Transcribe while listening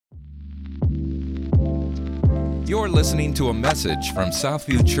You're listening to a message from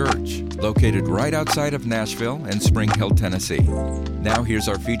Southview Church, located right outside of Nashville in Spring Hill, Tennessee. Now here's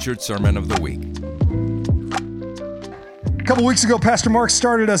our featured sermon of the week. A couple weeks ago, Pastor Mark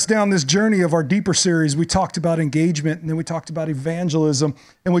started us down this journey of our Deeper series. We talked about engagement, and then we talked about evangelism,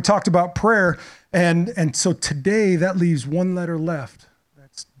 and we talked about prayer. And so today, that leaves one letter left.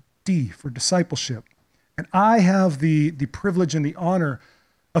 That's D for discipleship. And I have the privilege and the honor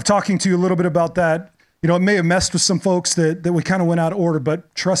of talking to you a little bit about that. You know, it may have messed with some folks that we kind of went out of order,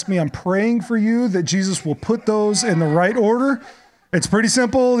 but trust me, I'm praying for you that Jesus will put those in the right order. It's pretty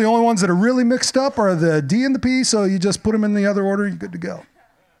simple. The only ones that are really mixed up are the D and the P, so you just put them in the other order, you're good to go.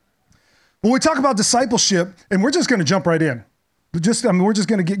 When we talk about discipleship, and we're just going to jump right in. We're just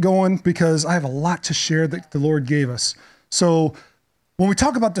going to get going because I have a lot to share that the Lord gave us. So when we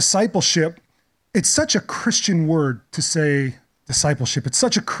talk about discipleship, it's such a Christian word to say discipleship. It's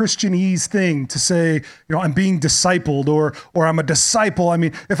such a Christianese thing to say, you know, I'm being discipled or I'm a disciple. I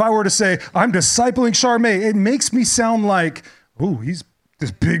mean, if I were to say I'm discipling Charmaine, it makes me sound like, ooh, he's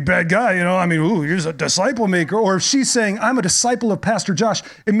this big bad guy, you know? I mean, ooh, he's a disciple maker. Or if she's saying I'm a disciple of Pastor Josh,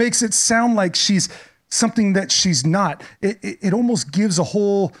 it makes it sound like she's something that she's not. It almost gives a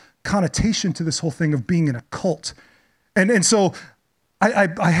whole connotation to this whole thing of being in a cult. And so I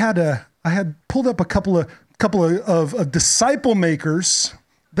had pulled up a couple of disciple makers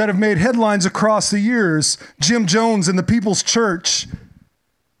that have made headlines across the years. Jim Jones in the People's Church,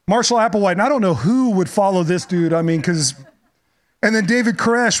 Marshall Applewhite, and I don't know who would follow this dude. I mean, and then David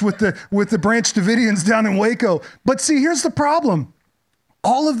Koresh with the Branch Davidians down in Waco. But see, here's the problem.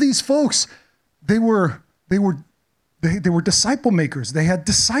 All of these folks, they were disciple makers. They had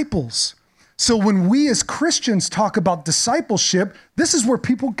disciples. So when we as Christians talk about discipleship, this is where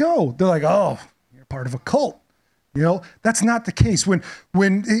people go. They're like, oh, you're part of a cult. You know, that's not the case. When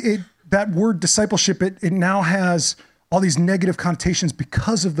that word discipleship, it now has all these negative connotations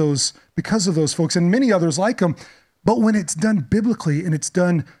because of those folks and many others like them. But when it's done biblically and it's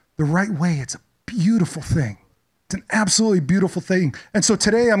done the right way, it's a beautiful thing. It's an absolutely beautiful thing. And so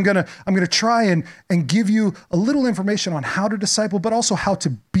today I'm gonna try and give you a little information on how to disciple, but also how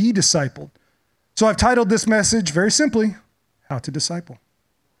to be discipled. So I've titled this message very simply, How to Disciple.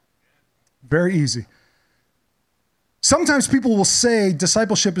 Very easy. Sometimes people will say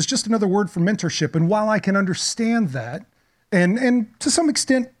discipleship is just another word for mentorship. And while I can understand that, and to some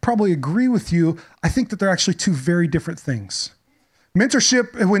extent probably agree with you, I think that they're actually two very different things.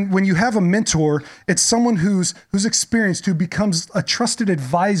 Mentorship, when you have a mentor, it's someone who's experienced, who becomes a trusted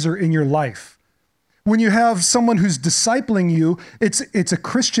advisor in your life. When you have someone who's discipling you, it's a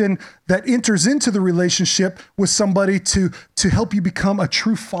Christian that enters into the relationship with somebody to help you become a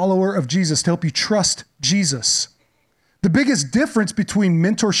true follower of Jesus, to help you trust Jesus. The biggest difference between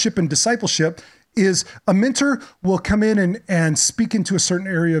mentorship and discipleship is a mentor will come in and speak into a certain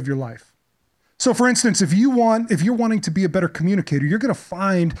area of your life. So for instance, if you're wanting to be a better communicator, you're going to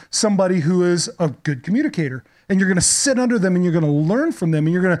find somebody who is a good communicator, and you're going to sit under them and you're going to learn from them,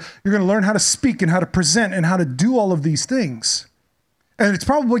 and you're going to learn how to speak and how to present and how to do all of these things. And it's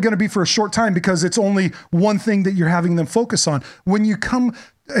probably going to be for a short time because it's only one thing that you're having them focus on. When you come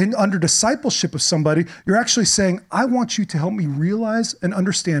under discipleship of somebody, you're actually saying, I want you to help me realize and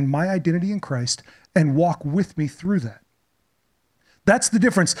understand my identity in Christ and walk with me through that. That's the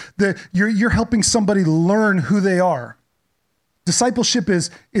difference. You're helping somebody learn who they are. Discipleship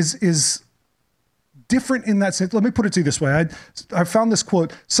is different in that sense. Let me put it to you this way. I found this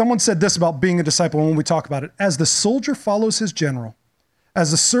quote. Someone said this about being a disciple when we talk about it. As the soldier follows his general,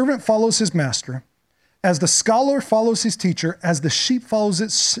 as the servant follows his master, as the scholar follows his teacher, as the sheep follows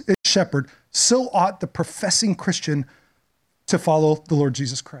its shepherd, so ought the professing Christian to follow the Lord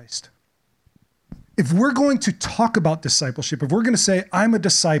Jesus Christ. If we're going to talk about discipleship, if we're going to say, I'm a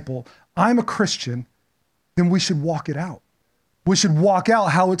disciple, I'm a Christian, then we should walk it out. We should walk out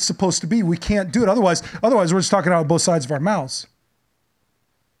how it's supposed to be. We can't do it. Otherwise we're just talking out of both sides of our mouths.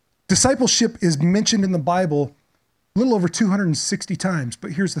 Discipleship is mentioned in the Bible a little over 260 times,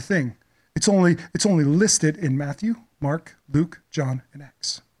 but here's the thing. It's only listed in Matthew, Mark, Luke, John, and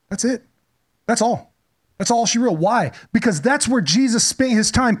Acts. That's it. That's all. That's all she wrote. Why? Because that's where Jesus spent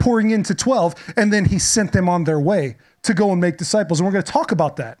his time pouring into 12, and then he sent them on their way to go and make disciples. And we're going to talk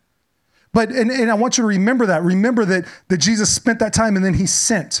about that. But and I want you to remember that. Remember that Jesus spent that time and then he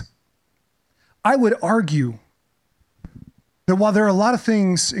sent. I would argue that while there are a lot of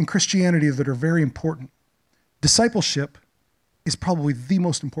things in Christianity that are very important, discipleship is probably the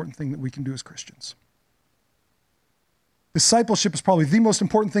most important thing that we can do as Christians. Discipleship is probably the most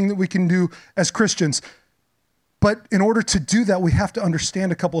important thing that we can do as Christians. But in order to do that, we have to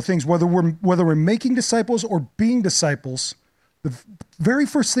understand a couple of things. Whether we're making disciples or being disciples, the very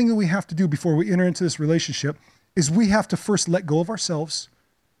first thing that we have to do before we enter into this relationship is we have to first let go of ourselves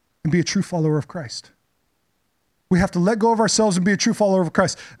and be a true follower of Christ. We have to let go of ourselves and be a true follower of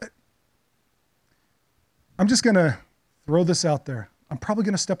Christ. I'm just going to throw this out there. I'm probably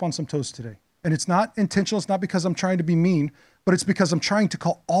going to step on some toes today. And it's not intentional. It's not because I'm trying to be mean, but it's because I'm trying to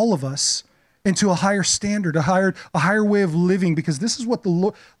call all of us into a higher standard, a higher way of living, because this is what the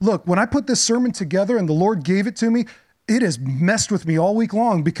Lord, look, when I put this sermon together and the Lord gave it to me, it has messed with me all week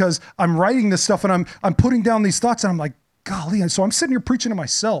long because I'm writing this stuff and I'm putting down these thoughts and I'm like, golly. And so I'm sitting here preaching to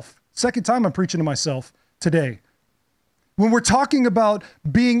myself. Second time I'm preaching to myself today. When we're talking about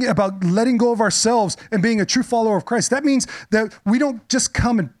letting go of ourselves and being a true follower of Christ, that means that we don't just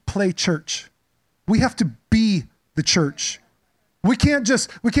come and play church. We have to be the church. We can't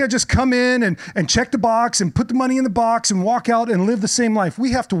just come in and check the box and put the money in the box and walk out and live the same life.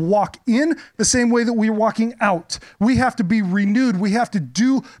 We have to walk in the same way that we're walking out. We have to be renewed. We have to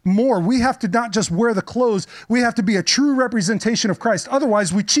do more. We have to not just wear the clothes. We have to be a true representation of Christ.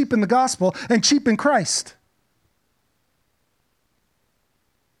 Otherwise, we cheapen the gospel and cheapen Christ.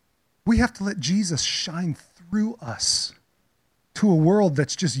 We have to let Jesus shine through us to a world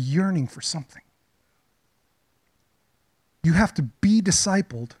that's just yearning for something. You have to be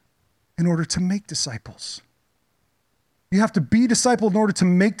discipled in order to make disciples. You have to be discipled in order to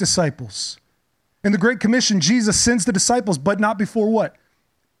make disciples. In the Great Commission, Jesus sends the disciples, but not before what?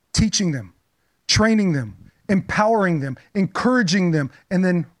 Teaching them, training them, empowering them, encouraging them, and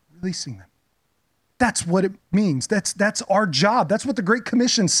then releasing them. That's what it means. That's our job. That's what the Great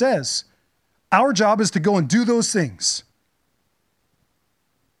Commission says. Our job is to go and do those things.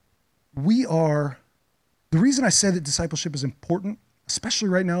 The reason I say that discipleship is important, especially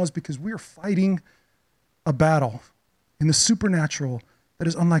right now, is because we are fighting a battle in the supernatural that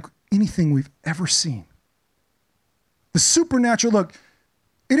is unlike anything we've ever seen. The supernatural, look,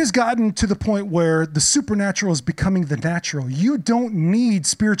 it has gotten to the point where the supernatural is becoming the natural. You don't need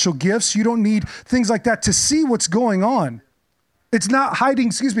spiritual gifts. You don't need things like that to see what's going on. It's not hiding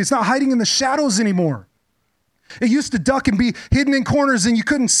in the shadows anymore. It used to duck and be hidden in corners and you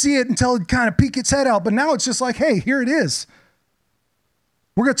couldn't see it until it kind of peek its head out. But now it's just like, hey, here it is.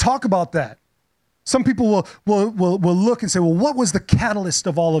 We're going to talk about that. Some people will look and say, well, what was the catalyst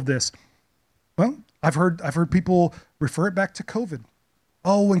of all of this? Well, I've heard people refer it back to COVID.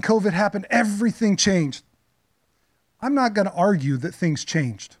 Oh, when COVID happened, everything changed. I'm not going to argue that things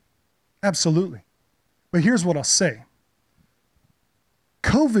changed. Absolutely. But here's what I'll say.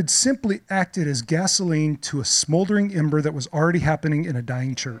 COVID simply acted as gasoline to a smoldering ember that was already happening in a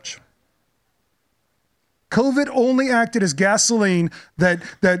dying church. COVID only acted as gasoline that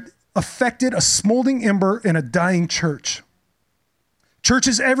affected a smoldering ember in a dying church.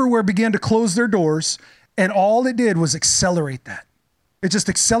 Churches everywhere began to close their doors, and all it did was accelerate that. It just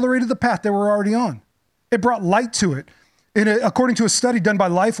accelerated the path they were already on. It brought light to it. According to a study done by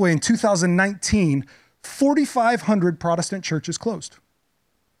Lifeway in 2019, 4,500 Protestant churches closed,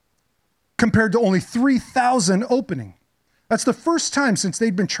 compared to only 3,000 opening. That's the first time since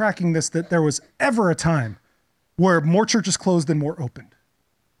they'd been tracking this that there was ever a time where more churches closed than more opened.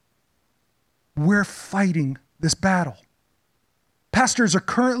 We're fighting this battle. Pastors are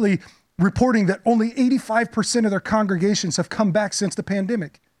currently reporting that only 85% of their congregations have come back since the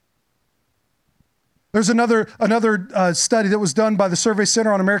pandemic. There's another study that was done by the Survey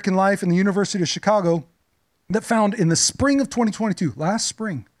Center on American Life and the University of Chicago that found in the spring of 2022, last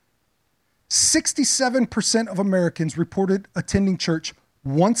spring, 67% of Americans reported attending church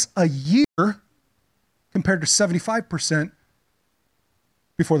once a year compared to 75%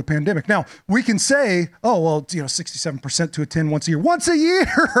 before the pandemic. Now, we can say, 67% to attend once a year. Once a year!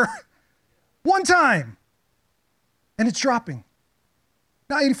 One time! And it's dropping.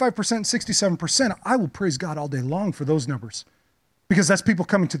 Not 85% and 67%. I will praise God all day long for those numbers because that's people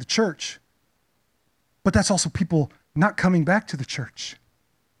coming to the church. But that's also people not coming back to the church.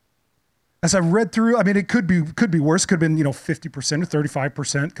 As I read through, it could be worse. Could have been, 50% or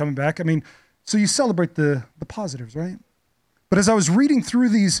 35% coming back. So you celebrate the positives, right? But as I was reading through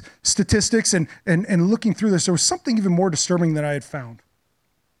these statistics and looking through this, there was something even more disturbing that I had found.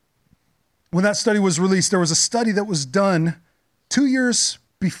 When that study was released, there was a study that was done 2 years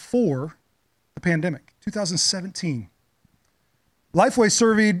before the pandemic, 2017. Lifeway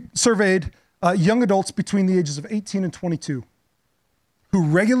surveyed young adults between the ages of 18 and 22 who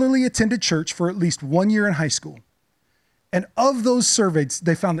regularly attended church for at least 1 year in high school. And of those surveyed,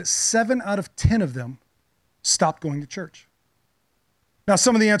 they found that 7 out of 10 of them stopped going to church. Now,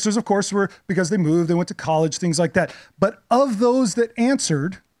 some of the answers, of course, were because they moved, they went to college, things like that. But of those that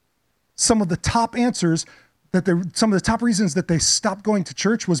answered, some of the top answers some of the top reasons that they stopped going to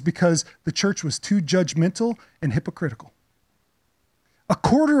church was because the church was too judgmental and hypocritical. A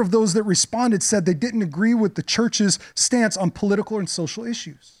quarter of those that responded said they didn't agree with the church's stance on political and social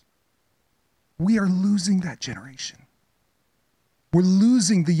issues. We are losing that generation. We're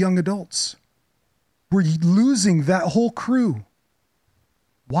losing the young adults. We're losing that whole crew.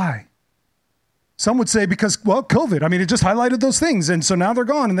 Why? Some would say because, well, COVID. I mean, it just highlighted those things. And so now they're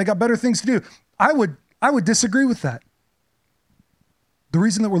gone and they got better things to do. I would disagree with that. The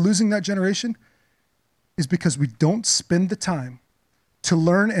reason that we're losing that generation is because we don't spend the time to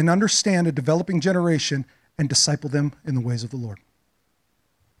learn and understand a developing generation and disciple them in the ways of the Lord.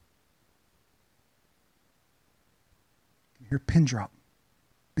 You hear pin drop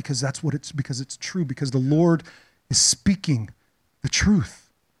because it's true, because the Lord is speaking the truth.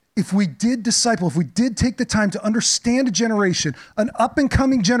 If we did disciple, if we did take the time to understand a generation, an up and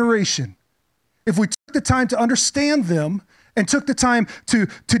coming generation, if we took the time to understand them and took the time to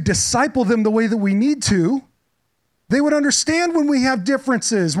disciple them the way that we need to, they would understand when we have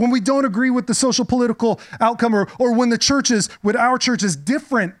differences, when we don't agree with the social political outcome, or when our church is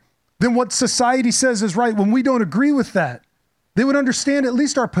different than what society says is right, when we don't agree with that. They would understand at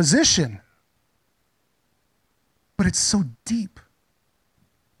least our position. But it's so deep.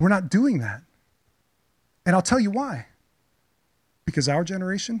 We're not doing that. And I'll tell you why. Because our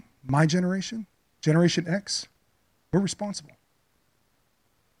generation, my generation, Generation X, we're responsible.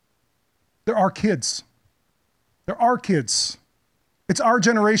 They're our kids. They're our kids. It's our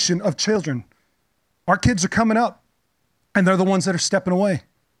generation of children. Our kids are coming up, and they're the ones that are stepping away.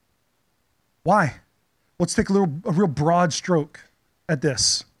 Why? Let's take a real broad stroke at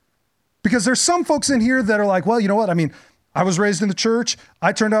this. Because there's some folks in here that are like, well, you know what? I mean, I was raised in the church.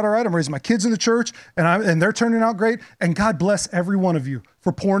 I turned out all right. I'm raising my kids in the church, and they're turning out great. And God bless every one of you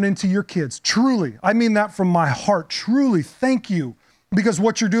for pouring into your kids. Truly, I mean that from my heart. Truly, thank you. Because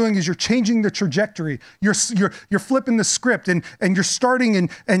what you're doing is you're changing the trajectory. You're flipping the script, and you're starting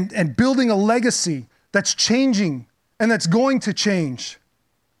and building a legacy that's changing and that's going to change.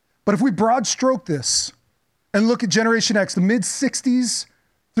 But if we broad stroke this and look at Generation X, the mid-60s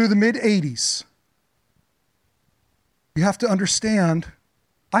through the mid-80s, you have to understand,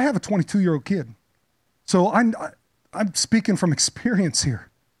 I have a 22-year-old kid. So I'm speaking from experience here.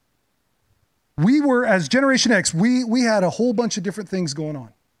 We were, as Generation X, we had a whole bunch of different things going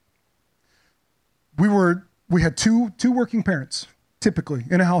on. We had two working parents, typically,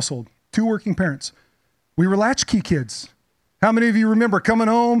 in a household. 2 working parents. We were latchkey kids. How many of you remember coming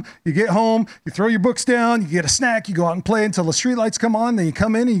home, you get home, you throw your books down, you get a snack, you go out and play until the street lights come on, then you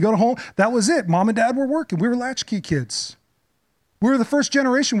come in and you go home. That was it. Mom and dad were working. We were latchkey kids. We were the first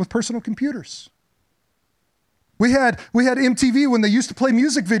generation with personal computers. We had MTV when they used to play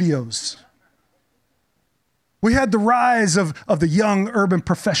music videos. We had the rise of the young urban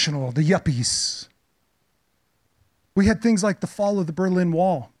professional, the yuppies. We had things like the fall of the Berlin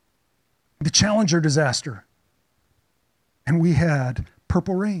Wall, the Challenger disaster. And we had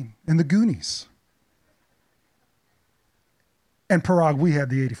Purple Rain and the Goonies. And Parag, we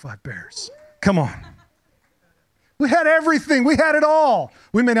had the 85 Bears. Come on. We had everything. We had it all.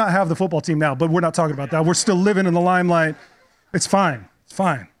 We may not have the football team now, but we're not talking about that. We're still living in the limelight. It's fine. It's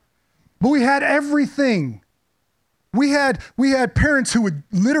fine. But we had everything. We had parents who would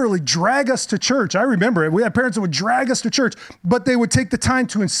literally drag us to church. I remember it. We had parents that would drag us to church, but they would take the time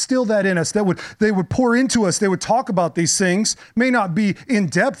to instill that in us. They would pour into us. They would talk about these things. May not be in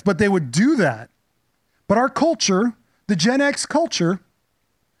depth, but they would do that. But our culture, the Gen X culture,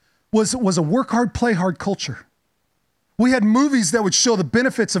 was a work hard, play hard culture. We had movies that would show the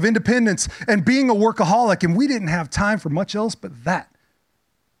benefits of independence and being a workaholic, and we didn't have time for much else but that.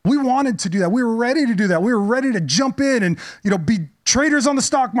 We wanted to do that. We were ready to do that. We were ready to jump in and, be traders on the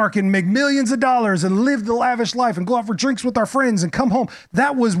stock market and make millions of dollars and live the lavish life and go out for drinks with our friends and come home.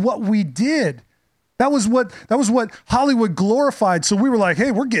 That was what we did. That was what Hollywood glorified. So we were like,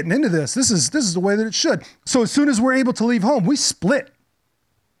 hey, we're getting into this. This is the way that it should. So as soon as we're able to leave home, we split.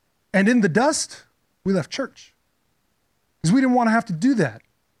 And in the dust, we left church. Because we didn't want to have to do that.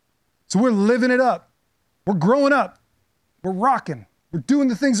 So we're living it up. We're growing up. We're rocking. We're doing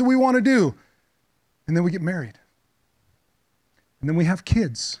the things that we want to do. And then we get married. And then we have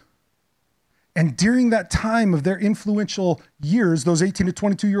kids. And during that time of their influential years, those 18 to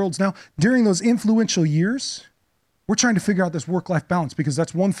 22-year-olds now, during those influential years, we're trying to figure out this work-life balance because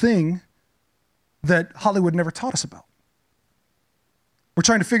that's one thing that Hollywood never taught us about. We're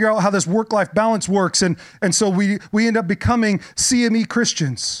trying to figure out how this work-life balance works. And so we end up becoming CME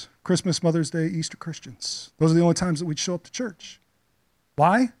Christians. Christmas, Mother's Day, Easter Christians. Those are the only times that we'd show up to church.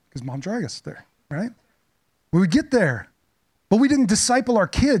 Why? Because mom dragged us there, right? We would get there. But we didn't disciple our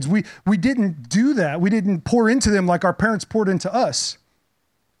kids. We didn't do that. We didn't pour into them like our parents poured into us.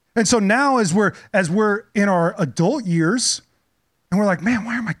 And so now as we're in our adult years, and we're like, man,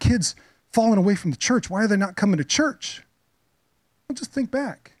 why are my kids falling away from the church? Why are they not coming to church? Well, just think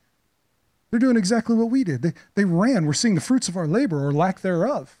back. They're doing exactly what we did. They ran. We're seeing the fruits of our labor or lack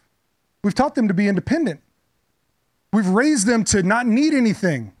thereof. We've taught them to be independent. We've raised them to not need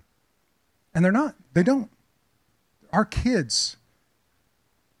anything. And they're not. They don't. Our kids,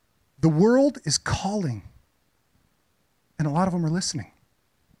 the world is calling. And a lot of them are listening.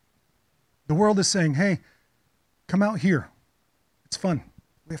 The world is saying, hey, come out here. It's fun.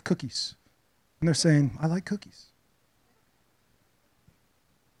 We have cookies. And they're saying, I like cookies.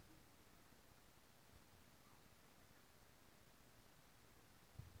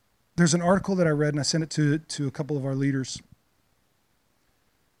 There's an article that I read, and I sent it to a couple of our leaders.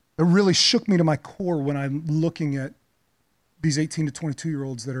 It really shook me to my core when I'm looking at these 18 to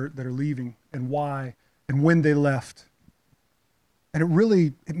 22-year-olds that are leaving and why and when they left. And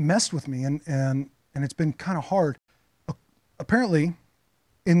it messed with me, and it's been kind of hard. Apparently,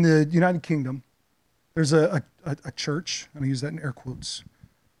 in the United Kingdom, there's a church, and I use that in air quotes.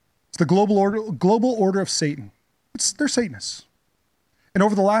 It's the Global Order of Satan. They're Satanists. And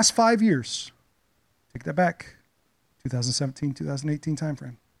over the last 5 years, take that back, 2017, 2018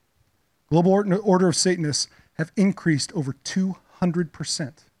 timeframe, Global Order of Satanists have increased over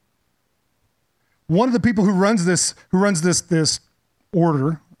 200%. One of the people who runs this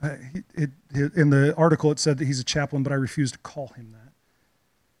order, in the article it said that he's a chaplain, but I refuse to call him that.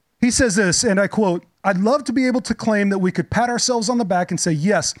 He says this, and I quote, I'd love to be able to claim that we could pat ourselves on the back and say,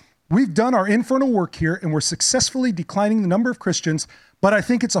 yes, we've done our infernal work here and we're successfully declining the number of Christians, but I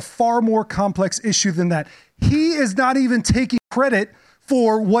think it's a far more complex issue than that. He is not even taking credit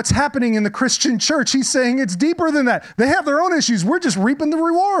for what's happening in the Christian church. He's saying it's deeper than that. They have their own issues. We're just reaping the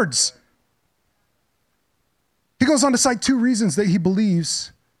rewards. He goes on to cite two reasons that he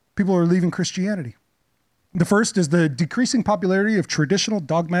believes people are leaving Christianity. The first is the decreasing popularity of traditional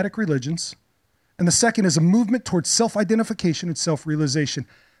dogmatic religions. And the second is a movement towards self-identification and self-realization.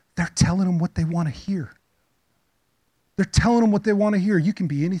 They're telling them what they want to hear. They're telling them what they want to hear. You can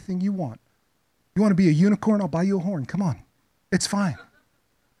be anything you want. You want to be a unicorn? I'll buy you a horn. Come on. It's fine.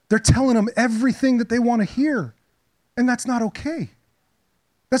 They're telling them everything that they want to hear. And that's not okay.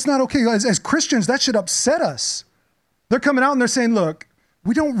 That's not okay. As Christians, that should upset us. They're coming out and they're saying, look,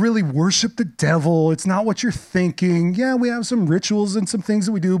 we don't really worship the devil. It's not what you're thinking. Yeah, we have some rituals and some things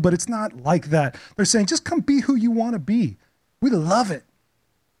that we do, but it's not like that. They're saying, just come be who you want to be. We love it.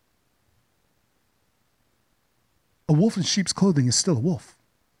 A wolf in sheep's clothing is still a wolf.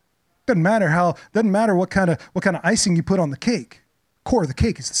 Doesn't matter what kind of icing you put on the cake. Core of the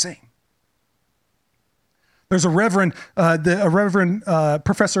cake is the same. There's a reverend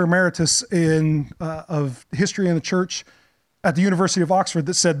professor emeritus of history in the church at the University of Oxford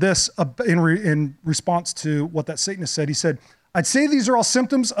that said this in response to what that Satanist said. He said, I'd say these are all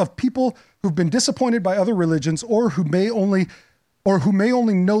symptoms of people who've been disappointed by other religions or who may only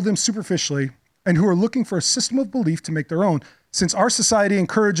know them superficially and who are looking for a system of belief to make their own. Since our society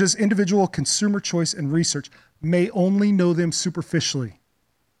encourages individual consumer choice and research, may only know them superficially.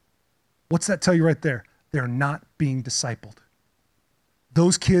 What's that tell you right there? They're not being discipled.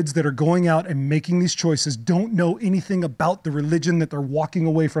 Those kids that are going out and making these choices don't know anything about the religion that they're walking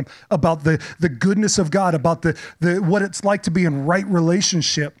away from, about the goodness of God, about the what it's like to be in right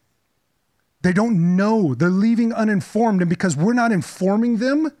relationship. They don't know. They're leaving uninformed. And because we're not informing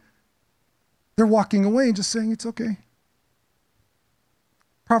them, they're walking away and just saying, it's okay.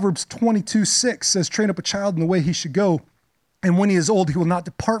 Proverbs 22:6 says, train up a child in the way he should go. And when he is old, he will not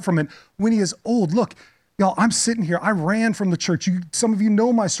depart from it. When he is old, look, y'all, I'm sitting here. I ran from the church. Some of you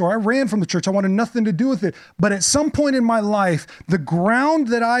know my story. I ran from the church. I wanted nothing to do with it. But at some point in my life, the ground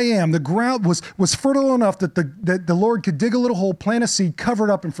that I am, the ground was fertile enough that the Lord could dig a little hole, plant a seed, cover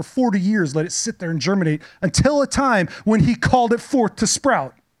it up, and for 40 years, let it sit there and germinate until a time when he called it forth to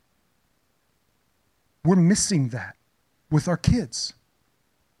sprout. We're missing that with our kids.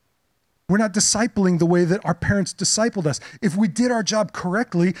 We're not discipling the way that our parents discipled us. If we did our job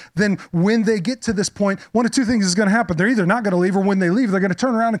correctly, then when they get to this point, one of two things is going to happen. They're either not going to leave, or when they leave, they're going to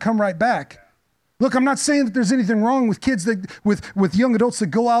turn around and come right back. Look, I'm not saying that there's anything wrong with kids, with young adults that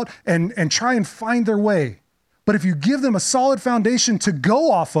go out and try and find their way. But if you give them a solid foundation to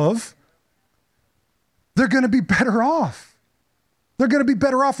go off of, they're going to be better off. They're going to be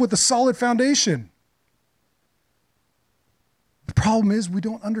better off with a solid foundation. The problem is we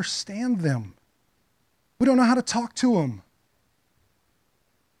don't understand them. We don't know how to talk to them.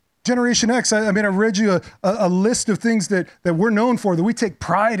 Generation X, I read you a list of things that we're known for, that we take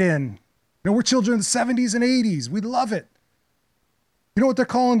pride in. We're children of the 70s and 80s. We love it. You know what they're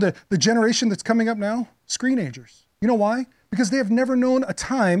calling the generation that's coming up now? Screenagers. You know why? Because they have never known a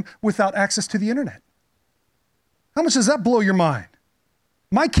time without access to the internet. How much does that blow your mind?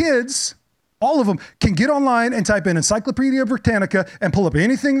 My kids, all of them, can get online and type in Encyclopedia Britannica and pull up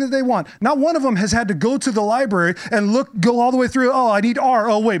anything that they want. Not one of them has had to go to the library and go all the way through. Oh, I need R.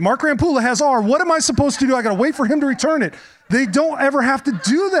 Oh, wait, Mark Rampula has R. What am I supposed to do? I got to wait for him to return it. They don't ever have to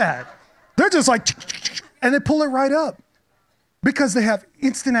do that. They're just like, and they pull it right up because they have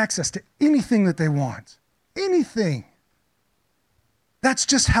instant access to anything that they want. Anything. That's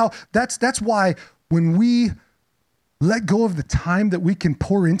just how, that's why when we let go of the time that we can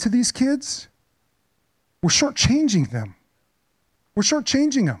pour into these kids, we're shortchanging them. We're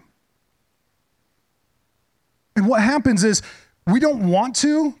shortchanging them. And what happens is we don't want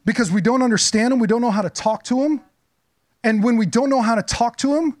to because we don't understand them. We don't know how to talk to them. And when we don't know how to talk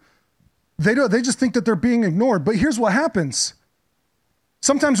to them, they just think that they're being ignored. But here's what happens.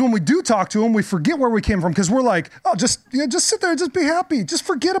 Sometimes when we do talk to them, we forget where we came from because we're like, oh, just sit there, just be happy. Just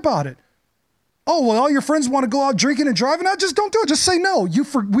forget about it. Oh, well, all your friends want to go out drinking and driving. No, just don't do it. Just say no.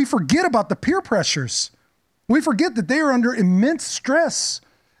 We forget about the peer pressures. We forget that they are under immense stress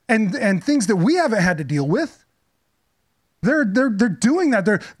and things that we haven't had to deal with. They're doing that.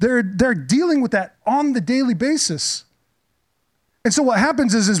 They're dealing with that on the daily basis. And so what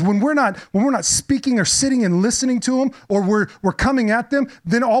happens is when we're not speaking or sitting and listening to them, or we're coming at them,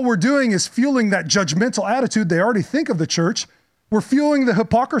 then all we're doing is fueling that judgmental attitude they already think of the church. We're fueling the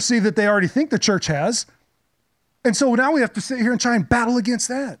hypocrisy that they already think the church has. And so now we have to sit here and try and battle against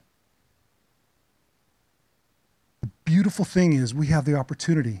that. The beautiful thing is we have the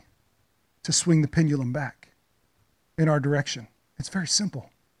opportunity to swing the pendulum back in our direction. It's very simple.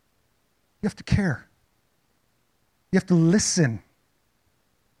 You have to care. You have to listen.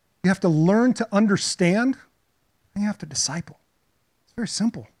 You have to learn to understand, and you have to disciple. It's very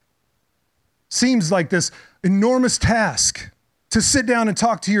simple. Seems like this enormous task to sit down and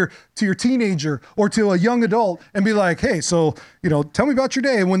talk to your teenager or to a young adult and be like, hey, so, tell me about your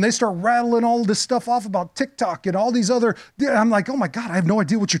day. And when they start rattling all this stuff off about TikTok and all these other, I'm like, oh my God, I have no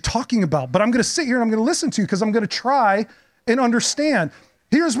idea what you're talking about, but I'm going to sit here and I'm going to listen to you because I'm going to try and understand.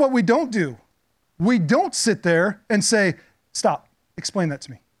 Here's what we don't do. We don't sit there and say, stop, explain that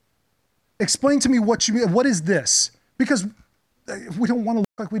to me. Explain to me what you mean. What is this? Because we don't want to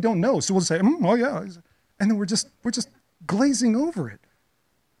look like we don't know. So we'll say, oh yeah. And then we're just glazing over it.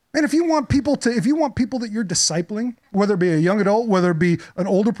 And if you want people that you're discipling, whether it be a young adult, whether it be an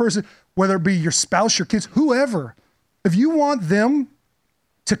older person, whether it be your spouse, your kids, whoever, if you want them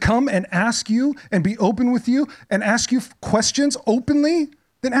to come and ask you and be open with you and ask you questions openly,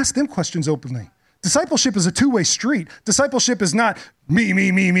 then ask them questions openly. Discipleship is a two-way street. Discipleship is not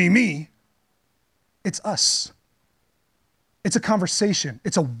me. It's us. It's a conversation.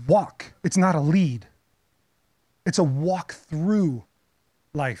 It's a walk. It's not a lead. It's a walk through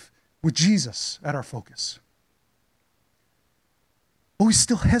life with Jesus at our focus. But we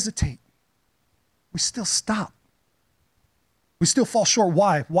still hesitate. We still stop. We still fall short.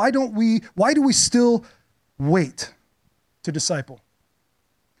 Why? Why do we still wait to disciple?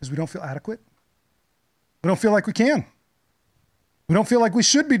 Because we don't feel adequate. We don't feel like we can. We don't feel like we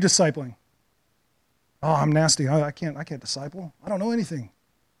should be discipling. Oh, I'm nasty. I can't disciple. I don't know anything.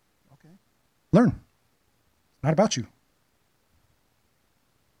 Okay. Learn. Not about you.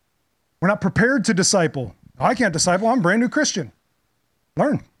 We're not prepared to disciple. I can't disciple. I'm a brand new Christian.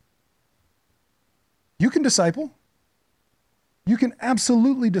 Learn. You can disciple. You can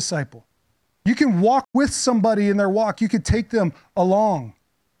absolutely disciple. You can walk with somebody in their walk. You can take them along.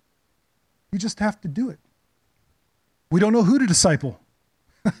 You just have to do it. We don't know who to disciple.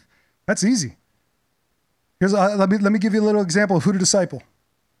 That's easy. Let me give you a little example of who to disciple.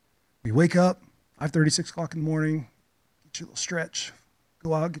 You wake up, 5:30, 6 o'clock in the morning, get your little stretch,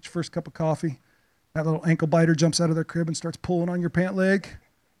 go out, get your first cup of coffee. That little ankle biter jumps out of their crib and starts pulling on your pant leg.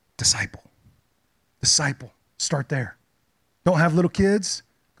 Disciple. Start there. Don't have little kids?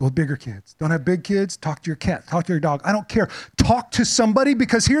 Go with bigger kids. Don't have big kids? Talk to your cat. Talk to your dog. I don't care. Talk to somebody,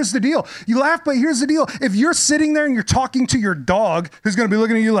 because here's the deal. You laugh, but here's the deal. If you're sitting there and you're talking to your dog, who's going to be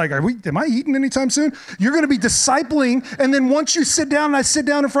looking at you like, am I eating anytime soon? You're going to be discipling. And then once you sit down, and I sit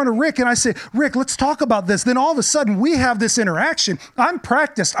down in front of Rick and I say, Rick, let's talk about this. Then all of a sudden we have this interaction. I'm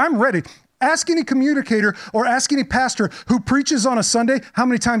practiced. I'm ready. Ask any communicator or ask any pastor who preaches on a Sunday how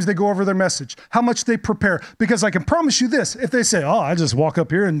many times they go over their message, how much they prepare. Because I can promise you this, if they say, oh, I just walk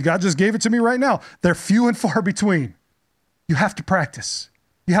up here and God just gave it to me right now, they're few and far between. You have to practice.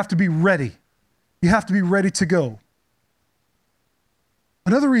 You have to be ready. You have to be ready to go.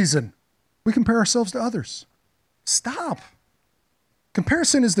 Another reason, we compare ourselves to others. Stop.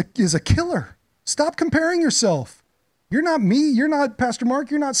 Comparison is a killer. Stop comparing yourself. You're not me. You're not Pastor Mark.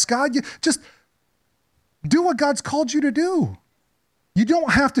 You're not Scott. You just do what God's called you to do. You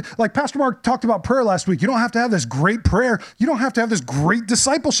don't have to, like Pastor Mark talked about prayer last week, you don't have to have this great prayer. You don't have to have this great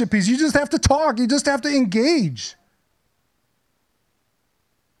discipleship piece. You just have to talk. You just have to engage.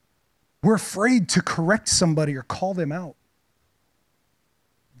 We're afraid to correct somebody or call them out.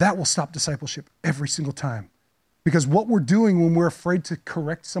 That will stop discipleship every single time. Because what we're doing when we're afraid to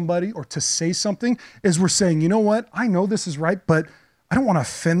correct somebody or to say something is we're saying, you know what? I know this is right, but I don't want to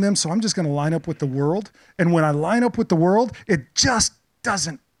offend them, so I'm just going to line up with the world. And when I line up with the world, it just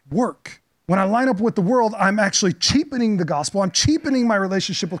doesn't work. When I line up with the world, I'm actually cheapening the gospel. I'm cheapening my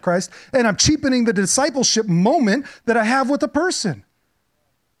relationship with Christ, and I'm cheapening the discipleship moment that I have with a person.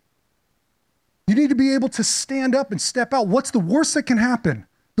 You need to be able to stand up and step out. What's the worst that can happen?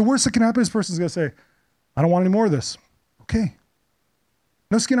 The worst that can happen is this person's going to say, I don't want any more of this. Okay.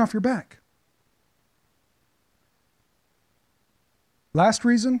 No skin off your back. Last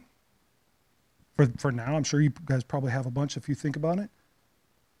reason, for now, I'm sure you guys probably have a bunch if you think about it.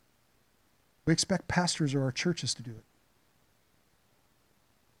 We expect pastors or our churches to do it.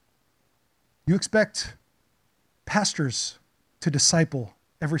 You expect pastors to disciple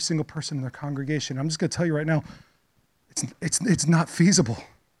every single person in their congregation. I'm just going to tell you right now, it's not feasible.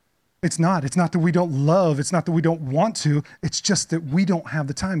 It's not that we don't love. It's not that we don't want to. It's just that we don't have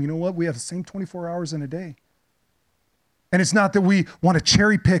the time. You know what? We have the same 24 hours in a day. And it's not that we want to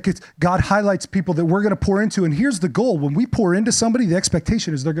cherry pick. It's God highlights people that we're going to pour into. And here's the goal. When we pour into somebody, the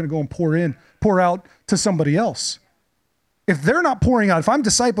expectation is they're going to go and pour out to somebody else. If they're not pouring out, if I'm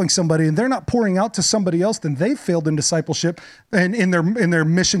discipling somebody and they're not pouring out to somebody else, then they've failed in discipleship and in their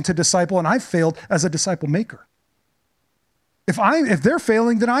mission to disciple, and I've failed as a disciple maker. If they're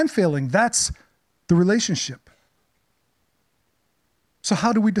failing, then I'm failing. That's the relationship. So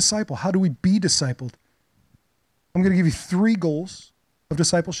how do we disciple? How do we be discipled? I'm going to give you 3 goals of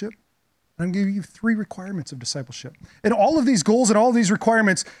discipleship. And I'm going to give you 3 requirements of discipleship. And all of these goals and all of these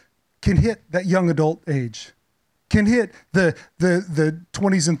requirements can hit that young adult age, can hit the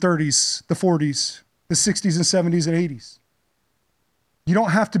 20s and 30s, the 40s, the 60s and 70s and 80s. You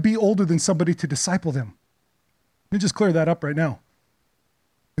don't have to be older than somebody to disciple them. Let me just clear that up right now.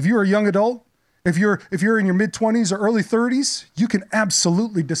 If you're a young adult, if you're in your mid-20s or early 30s, you can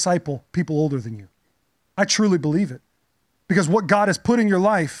absolutely disciple people older than you. I truly believe it. Because what God has put in your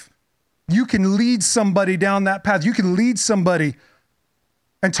life, you can lead somebody down that path. You can lead somebody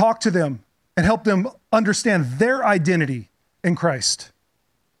and talk to them and help them understand their identity in Christ.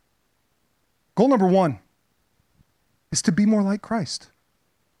 Goal number 1 is to be more like Christ.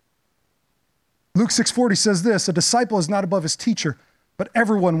 Luke 6:40 says this, a disciple is not above his teacher, but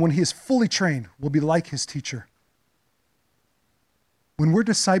everyone, when he is fully trained, will be like his teacher. When we're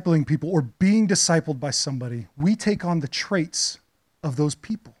discipling people or being discipled by somebody, we take on the traits of those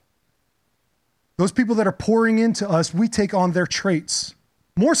people. Those people that are pouring into us, we take on their traits.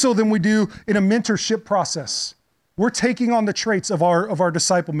 More so than we do in a mentorship process. We're taking on the traits of our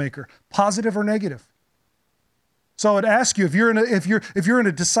disciple maker, positive or negative. So I would ask you, if you're in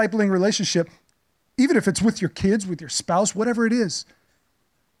a discipling relationship, even if it's with your kids, with your spouse, whatever it is,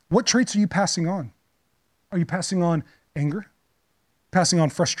 what traits are you passing on? Are you passing on anger? Passing on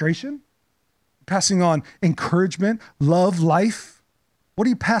frustration? Passing on encouragement, love, life? What are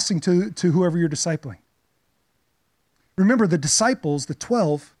you passing to whoever you're discipling? Remember, the disciples, the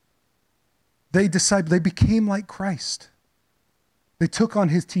 12, they became like Christ. They took on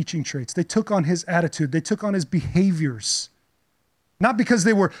his teaching traits. They took on his attitude. They took on his behaviors. Not because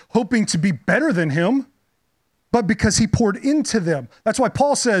they were hoping to be better than him, but because he poured into them. That's why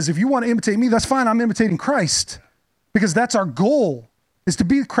Paul says, if you want to imitate me, that's fine. I'm imitating Christ. Because that's our goal, is to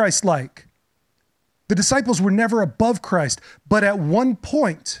be Christ-like. The disciples were never above Christ, but at one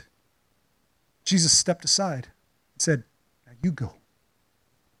point, Jesus stepped aside and said, now you go.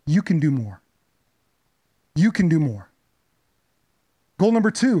 You can do more. You can do more. Goal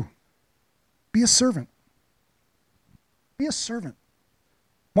number 2, be a servant. Be a servant.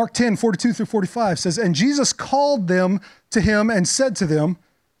 Mark 10:42-45 says, and Jesus called them to him and said to them,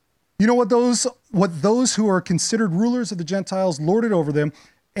 you know what those who are considered rulers of the Gentiles lord it over them,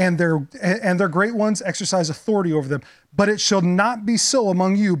 and their great ones exercise authority over them. But it shall not be so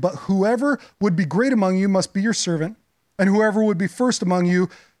among you, but whoever would be great among you must be your servant, and whoever would be first among you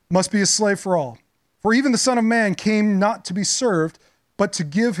must be a slave for all. For even the Son of Man came not to be served, but to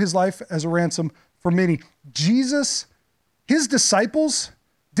give his life as a ransom for many. Jesus, his disciples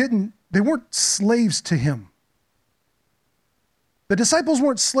they weren't slaves to him. The disciples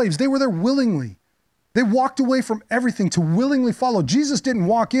weren't slaves. They were there willingly. They walked away from everything to willingly follow. Jesus didn't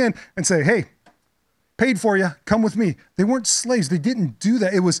walk in and say, hey, paid for you, come with me. They weren't slaves. They didn't do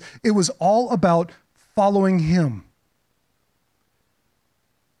that. It was all about following him.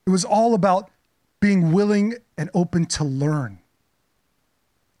 It was all about being willing and open to learn.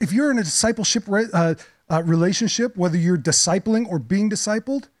 If you're in a discipleship relationship, whether you're discipling or being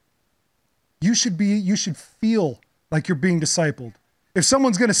discipled, you should feel like you're being discipled. If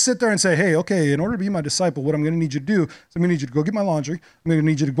someone's going to sit there and say, hey, okay, in order to be my disciple, what I'm going to need you to do is I'm going to need you to go get my laundry. I'm going to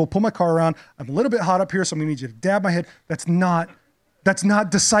need you to go pull my car around. I'm a little bit hot up here, so I'm going to need you to dab my head. That's not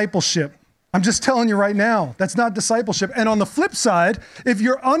discipleship. I'm just telling you right now, that's not discipleship. And on the flip side, if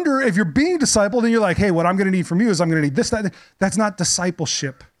you're being discipled and you're like, hey, what I'm going to need from you is I'm going to need this, that, that's not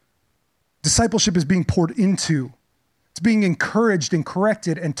discipleship. Discipleship is being poured into. It's being encouraged and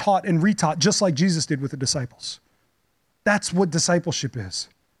corrected and taught and retaught, just like Jesus did with the disciples. That's what discipleship is.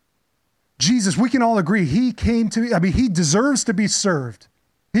 Jesus, we can all agree, he deserves to be served.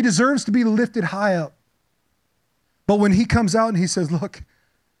 He deserves to be lifted high up. But when he comes out and he says, look,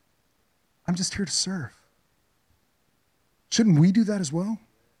 I'm just here to serve. Shouldn't we do that as well?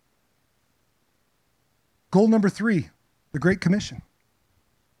 Goal number 3, the Great Commission.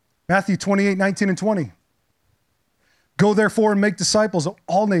 Matthew 28, 19 and 20. Go therefore and make disciples of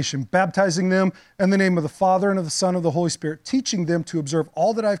all nations, baptizing them in the name of the Father and of the Son and of the Holy Spirit, teaching them to observe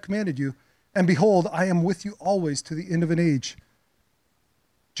all that I have commanded you. And behold, I am with you always to the end of an age.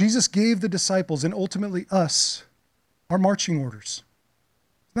 Jesus gave the disciples and ultimately us our marching orders.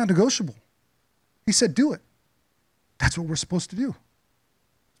 It's not negotiable. He said, do it. That's what we're supposed to do.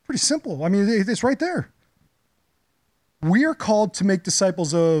 It's pretty simple. I mean, it's right there. We are called to make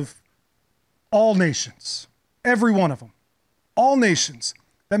disciples of all nations, every one of them, all nations.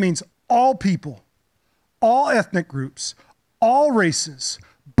 That means all people, all ethnic groups, all races,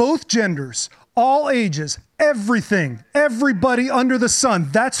 both genders, all ages, everything, everybody under the sun.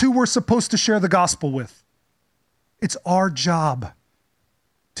 That's who we're supposed to share the gospel with. It's our job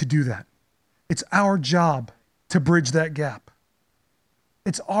to do that. It's our job to bridge that gap.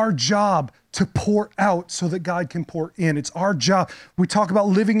 It's our job to pour out so that God can pour in. It's our job. We talk about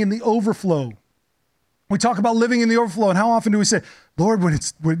living in the overflow. We talk about living in the overflow, and how often do we say, Lord,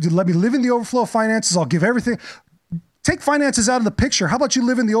 let me live in the overflow of finances, I'll give everything. Take finances out of the picture. How about you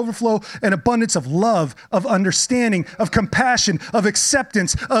live in the overflow and abundance of love, of understanding, of compassion, of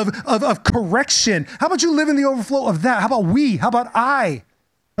acceptance, of correction? How about you live in the overflow of that? How about we? How about I?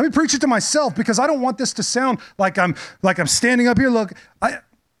 Let me preach it to myself because I don't want this to sound like I'm standing up here. Look,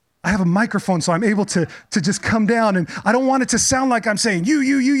 I have a microphone, so I'm able to just come down, and I don't want it to sound like I'm saying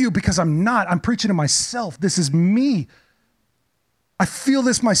you, because I'm not. I'm preaching to myself. This is me. I feel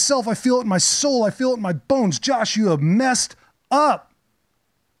this myself. I feel it in my soul. I feel it in my bones. Josh, you have messed up.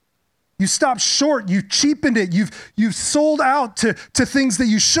 You stopped short. You cheapened it. You've sold out to things that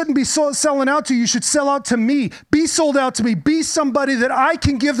you shouldn't be selling out to. You should sell out to me. Be sold out to me. Be somebody that I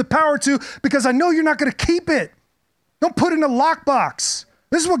can give the power to because I know you're not going to keep it. Don't put it in a lockbox.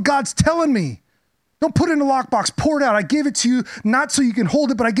 This is what God's telling me. Don't put it in a lockbox. Pour it out. I gave it to you not so you can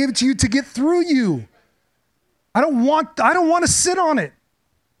hold it, but I gave it to you to get through you. I don't want to sit on it.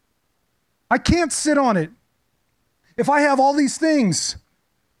 I can't sit on it. If I have all these things,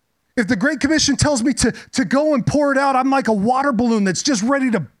 if the Great Commission tells me to go and pour it out, I'm like a water balloon that's just ready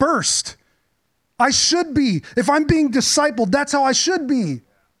to burst. I should be. If I'm being discipled, that's how I should be.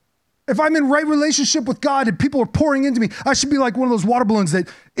 If I'm in right relationship with God and people are pouring into me, I should be like one of those water balloons that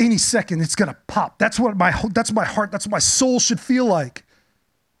any second it's going to pop. That's what my heart, that's what my soul should feel like.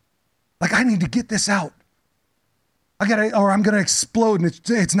 Like I need to get this out. I'm going to explode, and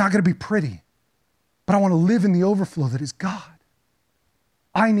it's not going to be pretty. But I want to live in the overflow that is God.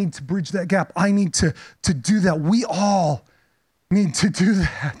 I need to bridge that gap. I need to do that. We all need to do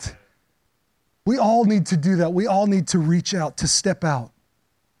that. We all need to do that. We all need to reach out, to step out.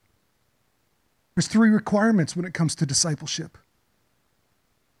 There's 3 requirements when it comes to discipleship.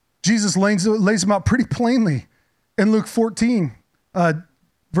 Jesus lays them out pretty plainly in Luke 14,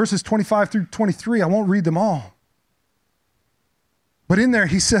 verses 25 through 23. I won't read them all. But in there,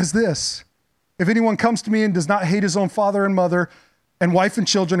 he says this: if anyone comes to me and does not hate his own father and mother, and wife and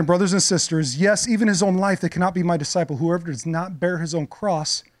children and brothers and sisters, yes, even his own life, they cannot be my disciple. Whoever does not bear his own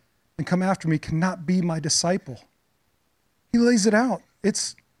cross and come after me cannot be my disciple. He lays it out. He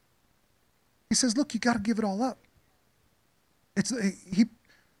says, look, you got to give it all up. He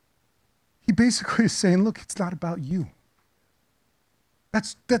basically is saying, look, it's not about you.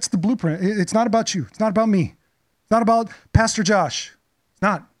 That's the blueprint. It's not about you. It's not about me. It's not about Pastor Josh. It's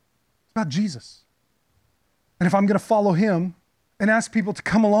not. It's about Jesus. And if I'm going to follow him and ask people to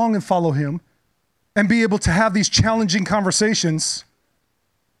come along and follow him and be able to have these challenging conversations,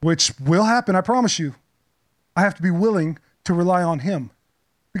 which will happen, I promise you, I have to be willing to rely on him.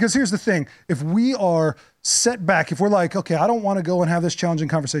 Because here's the thing. If we are set back, if we're like, okay, I don't want to go and have this challenging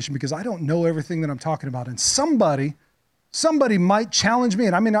conversation because I don't know everything that I'm talking about, and somebody might challenge me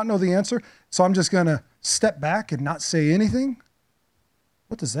and I may not know the answer, so I'm just going to step back and not say anything.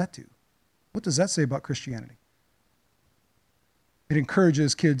 What does that do? What does that say about Christianity? It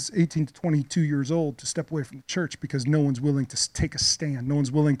encourages kids 18 to 22 years old to step away from the church because no one's willing to take a stand. No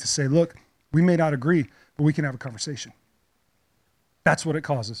one's willing to say, look, we may not agree, but we can have a conversation. That's what it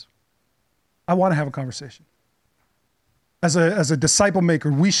causes. I want to have a conversation. As a disciple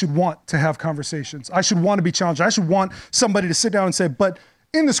maker, we should want to have conversations. I should want to be challenged. I should want somebody to sit down and say, but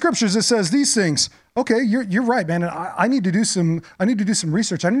in the scriptures, it says these things. Okay, you're right, man. And I need to do some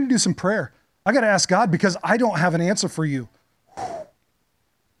research. I need to do some prayer. I got to ask God because I don't have an answer for you.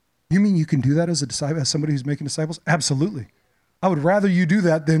 You mean you can do that as a disciple, as somebody who's making disciples? Absolutely. I would rather you do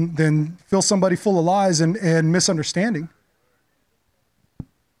that than fill somebody full of lies and misunderstanding.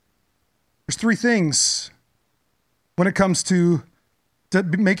 There's three things when it comes to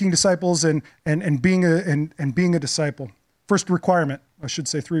making disciples and being a disciple. First requirement, I should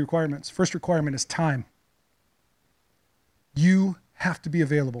say three requirements. First requirement is time. You have to be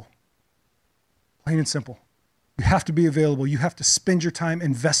available. Plain and simple. You have to be available. You have to spend your time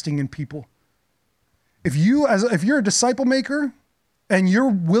investing in people. If you're a disciple maker and you're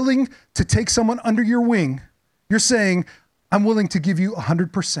willing to take someone under your wing, you're saying, I'm willing to give you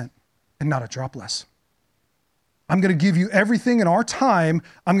 100% and not a drop less. I'm going to give you everything in our time.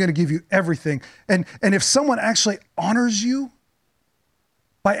 I'm going to give you everything. And if someone actually honors you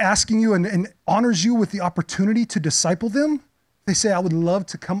by asking you and honors you with the opportunity to disciple them, they say, I would love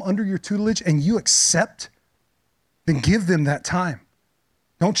to come under your tutelage, and you accept, then give them that time.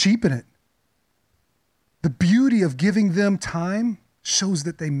 Don't cheapen it. The beauty of giving them time shows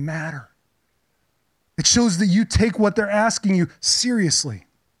that they matter. It shows that you take what they're asking you seriously.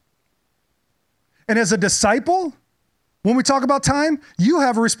 And as a disciple, when we talk about time, you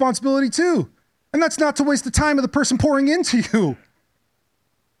have a responsibility too. And that's not to waste the time of the person pouring into you.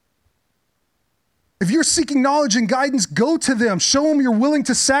 If you're seeking knowledge and guidance, go to them. Show them you're willing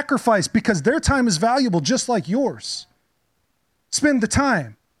to sacrifice because their time is valuable just like yours. Spend the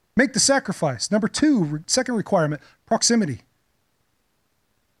time. Make the sacrifice. Number two, second requirement, proximity.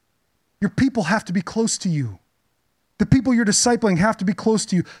 Your people have to be close to you. The people you're discipling have to be close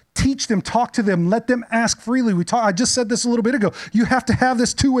to you. Teach them, talk to them, let them ask freely. I just said this a little bit ago. You have to have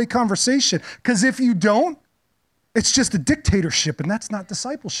this two-way conversation because if you don't, it's just a dictatorship, and that's not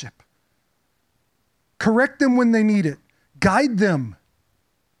discipleship. Correct them when they need it. Guide them.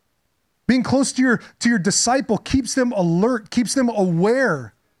 Being close to your disciple keeps them alert, keeps them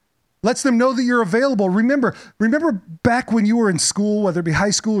aware, lets them know that you're available. Remember back when you were in school, whether it be high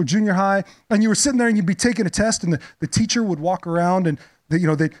school or junior high, and you were sitting there and you'd be taking a test and the teacher would walk around and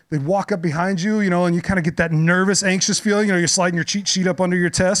they'd walk up behind you, and you kind of get that nervous, anxious feeling. You're sliding your cheat sheet up under your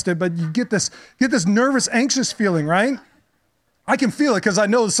test, but you get this nervous, anxious feeling, right? I can feel it because I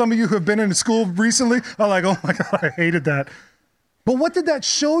know some of you who have been in school recently are like, oh my God, I hated that. But what did that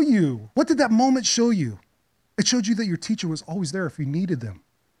show you? What did that moment show you? It showed you that your teacher was always there if you needed them.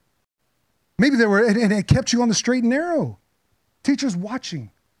 Maybe they were, and it kept you on the straight and narrow. Teachers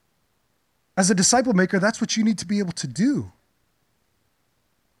watching. As a disciple maker, that's what you need to be able to do.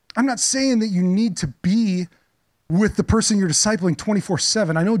 I'm not saying that you need to be with the person you're discipling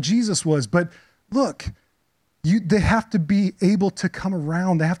 24/7. I know Jesus was, but look, they have to be able to come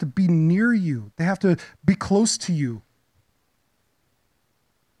around. They have to be near you. They have to be close to you.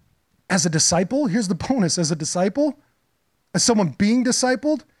 As a disciple, here's the bonus. As a disciple, as someone being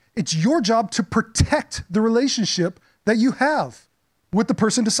discipled, it's your job to protect the relationship that you have with the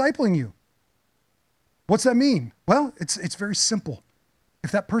person discipling you. What's that mean? Well, it's very simple.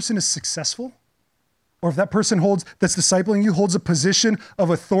 If that person is successful, or if that person that's discipling you holds a position of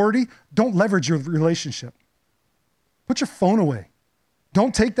authority, don't leverage your relationship. Put your phone away.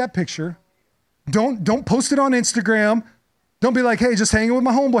 Don't take that picture. Don't post it on Instagram. Don't be like, hey, just hanging with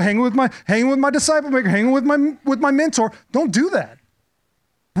my homeboy, hanging with my disciple maker, hanging with my mentor. Don't do that.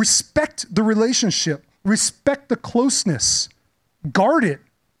 Respect the relationship. Respect the closeness. Guard it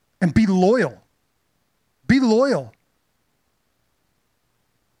and be loyal. Be loyal.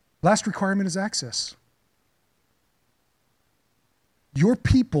 Last requirement is access. Your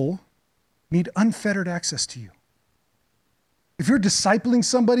people need unfettered access to you. If you're discipling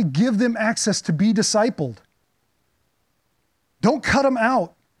somebody, give them access to be discipled. Don't cut them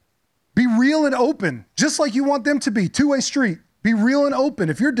out. Be real and open, just like you want them to be. Two-way street. Be real and open.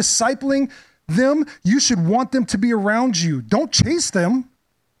 If you're discipling them, you should want them to be around you. Don't chase them,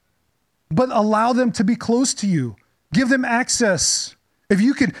 but allow them to be close to you. Give them access. If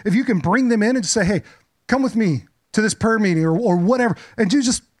you can bring them in and say, hey, come with me to this prayer meeting or whatever, and you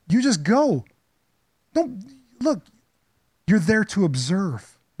just go. Don't look, you're there to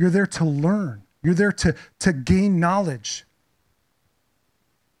observe. You're there to learn. You're there to gain knowledge.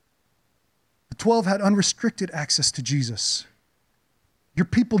 The 12 had unrestricted access to Jesus. Your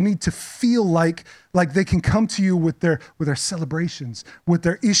people need to feel like they can come to you with their celebrations, with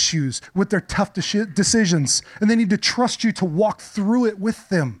their issues, with their tough decisions, and they need to trust you to walk through it with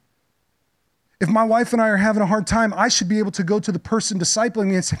them. If my wife and I are having a hard time, I should be able to go to the person discipling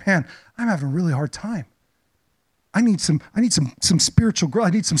me and say, man, I'm having a really hard time. I need some spiritual growth. I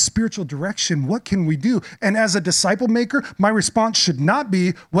need some spiritual direction. What can we do? And as a disciple maker, my response should not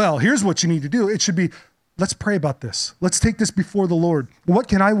be, well, here's what you need to do. It should be, let's pray about this. Let's take this before the Lord. What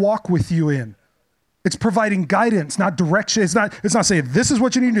can I walk with you in? It's providing guidance, not direction. It's not saying, this is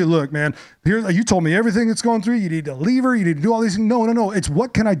what you need to do. Look, man, here, you told me everything that's going through. You need to leave her. You need to do all these things. No. It's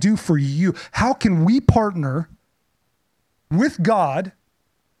what can I do for you? How can we partner with God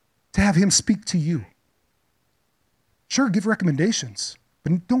to have him speak to you? Sure, give recommendations,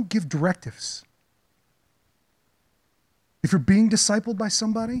 but don't give directives. If you're being discipled by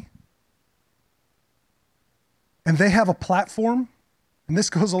somebody and they have a platform, and this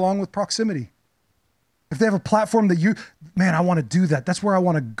goes along with proximity. If they have a platform that I want to do that. That's where I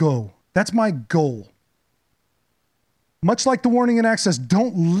want to go. That's my goal. Much like the warning and access,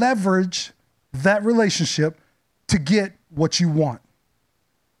 don't leverage that relationship to get what you want.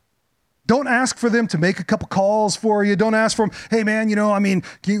 Don't ask for them to make a couple calls for you. Don't ask for them, hey man, what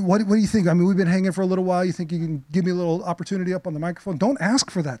do you think? We've been hanging for a little while. You think you can give me a little opportunity up on the microphone? Don't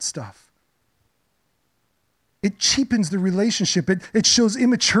ask for that stuff. It cheapens the relationship. It shows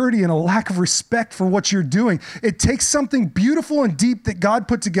immaturity and a lack of respect for what you're doing. It takes something beautiful and deep that God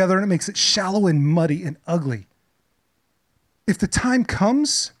put together and it makes it shallow and muddy and ugly. If the time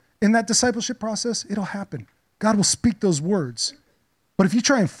comes in that discipleship process, it'll happen. God will speak those words. But if you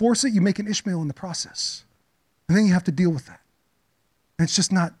try and force it, you make an Ishmael in the process. And then you have to deal with that. And it's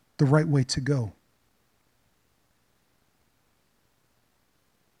just not the right way to go.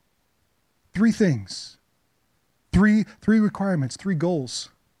 3 things. 3 requirements, 3 goals.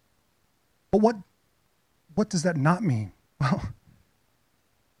 But what does that not mean? Well,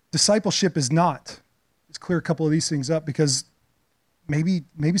 discipleship is not. Let's clear a couple of these things up because maybe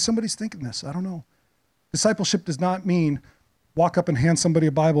somebody's thinking this. I don't know. Discipleship does not mean walk up and hand somebody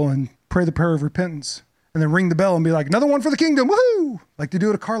a Bible and pray the prayer of repentance and then ring the bell and be like, another one for the kingdom, woohoo! Like they do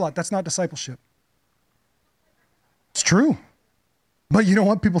at a car lot. That's not discipleship. It's true. But you know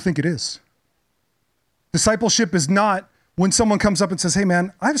what? People think it is. Discipleship is not when someone comes up and says, hey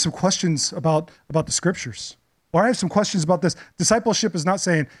man, I have some questions about the scriptures, or I have some questions about this. Discipleship is not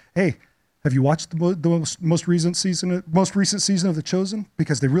saying, hey, have you watched the most recent season of The Chosen?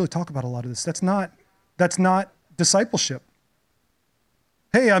 Because they really talk about a lot of this. That's not discipleship.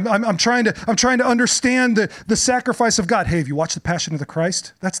 Hey, I'm trying to understand the sacrifice of God. Hey, have you watched The Passion of the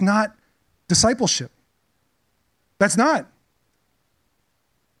Christ? That's not discipleship. That's not.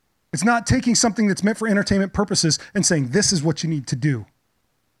 It's not taking something that's meant for entertainment purposes and saying, this is what you need to do.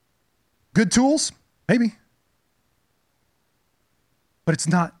 Good tools? Maybe. But it's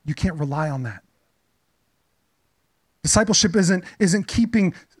not, you can't rely on that. Discipleship isn't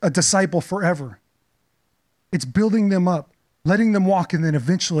keeping a disciple forever. It's building them up, letting them walk, and then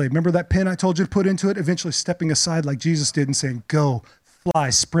eventually, remember that pin I told you to put into it? Eventually stepping aside like Jesus did and saying, go, fly,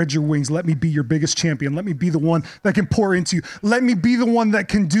 spread your wings. Let me be your biggest champion. Let me be the one that can pour into you. Let me be the one that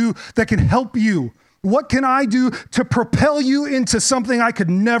can help you. What can I do to propel you into something I could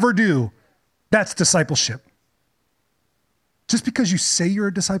never do? That's discipleship. Just because you say you're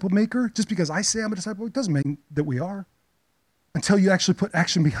a disciple maker, just because I say I'm a disciple maker, doesn't mean that we are until you actually put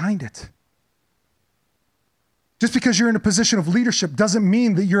action behind it. Just because you're in a position of leadership doesn't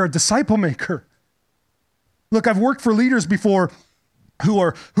mean that you're a disciple maker. Look, I've worked for leaders before who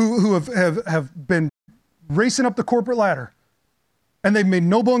have been racing up the corporate ladder, and they've made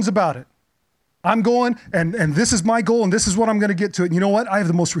no bones about it. I'm going, and this is my goal, and this is what I'm going to get to it. And you know what? I have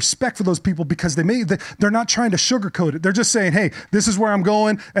the most respect for those people because they're not trying to sugarcoat it. They're just saying, hey, this is where I'm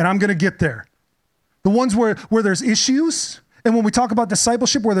going, and I'm going to get there. The ones where there's issues, and when we talk about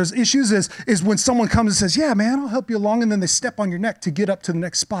discipleship, where there's issues is when someone comes and says, yeah, man, I'll help you along, and then they step on your neck to get up to the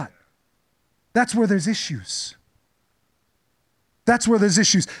next spot. That's where there's issues. That's where there's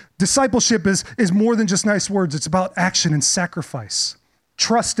issues. Discipleship is more than just nice words. It's about action and sacrifice,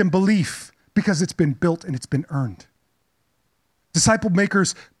 trust and belief, because it's been built and it's been earned. Disciple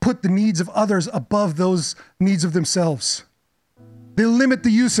makers put the needs of others above those needs of themselves. They limit the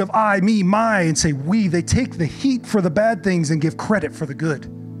use of I, me, my, and say we. They take the heat for the bad things and give credit for the good.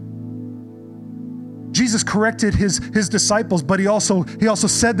 Jesus corrected his disciples, but he also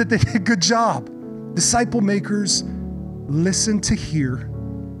said that they did a good job. Disciple makers listen to hear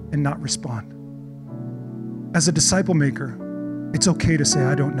and not respond. As a disciple maker, it's okay to say,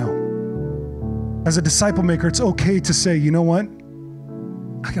 I don't know. As a disciple maker, it's okay to say, you know what?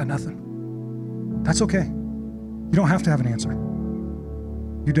 I got nothing. That's okay. You don't have to have an answer.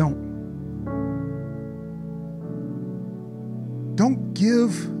 You don't. Don't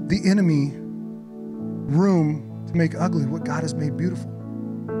give the enemy room to make ugly what God has made beautiful.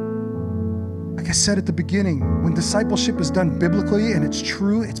 Like I said at the beginning, when discipleship is done biblically and it's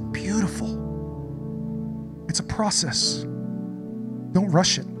true, it's beautiful. It's a process. Don't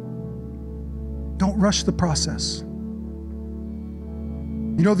rush it. Don't rush the process.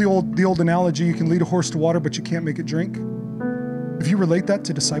 You know the old analogy, you can lead a horse to water, but you can't make it drink? If you relate that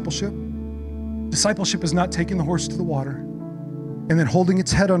to discipleship is not taking the horse to the water and then holding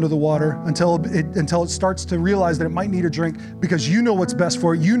its head under the water until it starts to realize that it might need a drink because you know what's best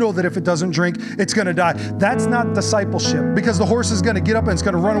for it. You know that if it doesn't drink, it's going to die. That's not discipleship, because the horse is going to get up and it's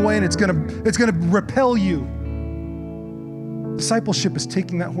going to run away and it's going to repel you. Discipleship is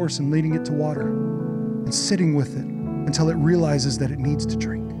taking that horse and leading it to water and sitting with it until it realizes that it needs to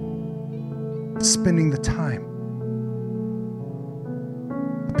drink. It's spending the time.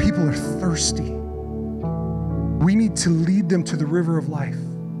 People are thirsty. We need to lead them to the river of life.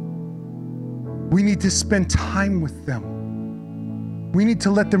 We need to spend time with them. We need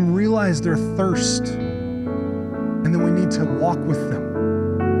to let them realize their thirst, and then we need to walk with them.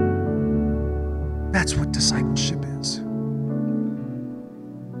 That's what discipleship is.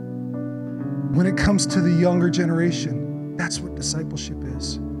 When it comes to the younger generation, that's what discipleship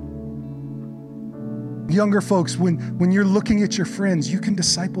is. Younger folks, when you're looking at your friends, you can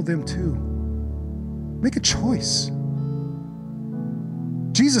disciple them too. Make a choice.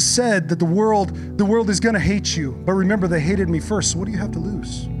 Jesus said that the world is going to hate you, but remember, they hated me first, so what do you have to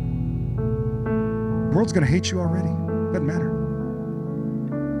lose? The world's going to hate you already. Doesn't matter.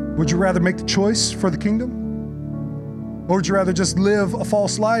 Would you rather make the choice for the kingdom? Or would you rather just live a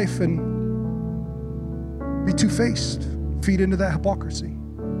false life and be two-faced, feed into that hypocrisy,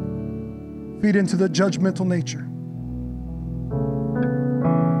 feed into the judgmental nature?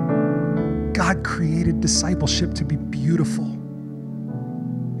 God created discipleship to be beautiful.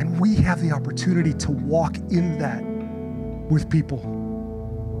 And we have the opportunity to walk in that with people.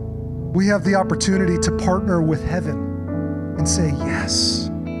 We have the opportunity to partner with heaven and say, yes,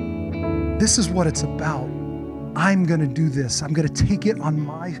 this is what it's about. I'm going to do this. I'm going to take it on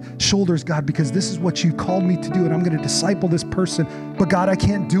my shoulders, God, because this is what you called me to do, and I'm going to disciple this person. But God, I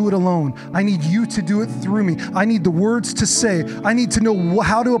can't do it alone. I need you to do it through me. I need the words to say. I need to know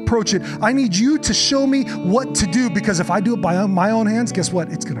how to approach it. I need you to show me what to do, because if I do it by my own hands, guess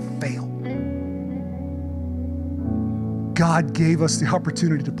what? It's going to fail. God gave us the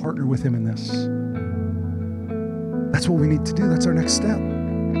opportunity to partner with him in this. That's what we need to do. That's our next step.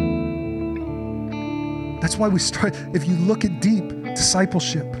 That's why we start, if you look at deep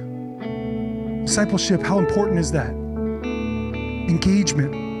discipleship, how important is that?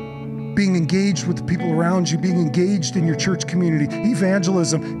 Engagement, being engaged with the people around you, being engaged in your church community,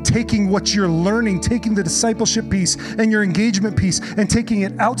 evangelism, taking what you're learning, taking the discipleship piece and your engagement piece and taking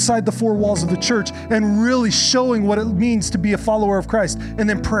it outside the four walls of the church and really showing what it means to be a follower of Christ. And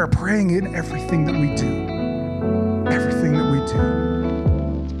then praying in everything that we do. Everything that we do.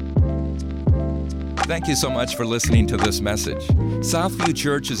 Thank you so much for listening to this message. Southview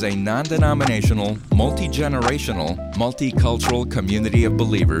Church is a non-denominational, multi-generational, multicultural community of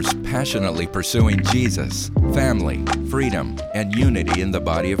believers passionately pursuing Jesus, family, freedom, and unity in the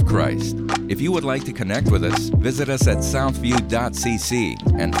body of Christ. If you would like to connect with us, visit us at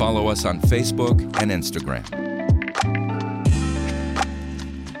southview.cc and follow us on Facebook and Instagram.